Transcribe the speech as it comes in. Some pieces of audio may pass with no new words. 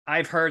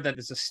I've heard that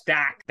there's a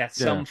stack that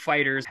Yeah. some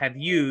fighters have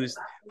used,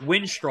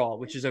 Winstrol,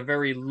 which is a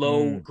very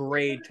low Mm.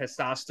 grade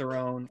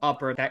testosterone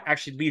upper that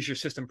actually leaves your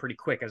system pretty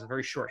quick, has a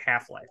very short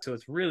half-life. So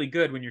it's really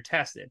good when you're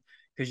tested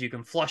because you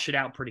can flush it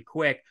out pretty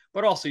quick,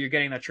 but also you're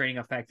getting that training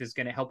effect. Is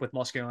going to help with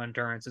muscular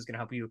endurance. It's going to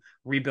help you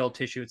rebuild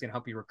tissue. It's going to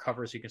help you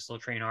recover so you can still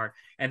train hard.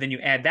 And then you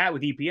add that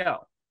with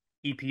EPO.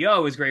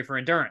 EPO is great for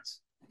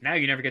endurance. Now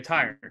you never get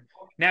tired.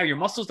 Now your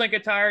muscles don't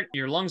get tired,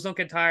 your lungs don't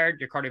get tired,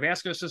 your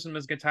cardiovascular system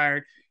doesn't get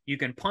tired. You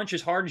can punch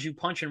as hard as you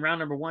punch in round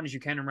number 1 as you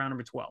can in round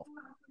number 12.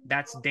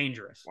 That's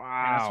dangerous. And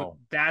Wow.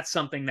 that's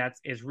something that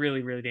is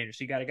really, really dangerous.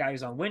 You got a guy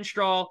who's on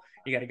Winstrol,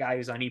 you got a guy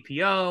who's on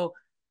EPO.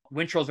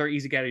 Winstrol is very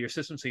easy to get out of your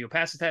system, so you'll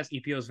pass the test.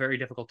 EPO is very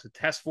difficult to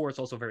test for. It's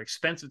also very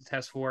expensive to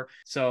test for.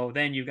 So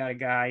then you've got a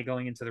guy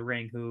going into the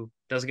ring who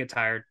doesn't get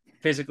tired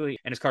physically,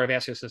 and his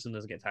cardiovascular system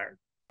doesn't get tired.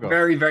 Go.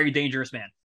 Very, very dangerous man.